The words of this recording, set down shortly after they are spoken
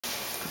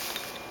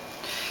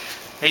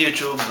Hey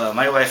YouTube,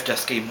 my wife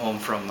just came home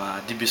from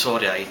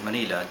Divisoria in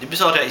Manila.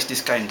 Divisoria is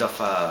this kind of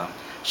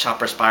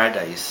shopper's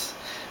paradise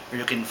where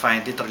you can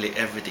find literally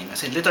everything,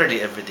 as in literally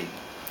everything.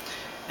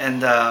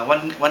 And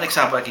one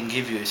example I can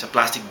give you is a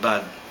plastic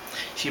bag.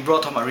 She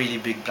brought home a really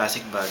big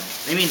plastic bag.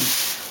 I mean,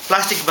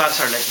 plastic bags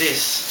are like this,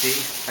 see?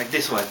 Like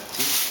this one,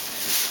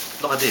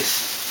 see? Look at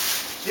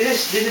this.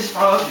 This is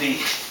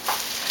probably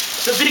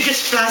the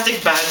biggest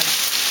plastic bag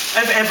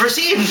I've ever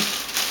seen.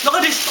 Look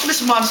at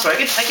this monster.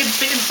 I can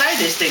fit inside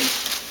this thing.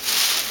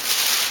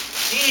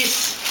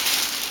 Is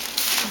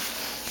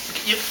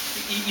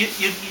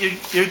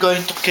you're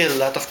going to kill a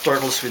lot of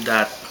turtles with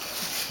that.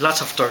 Lots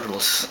of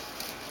turtles.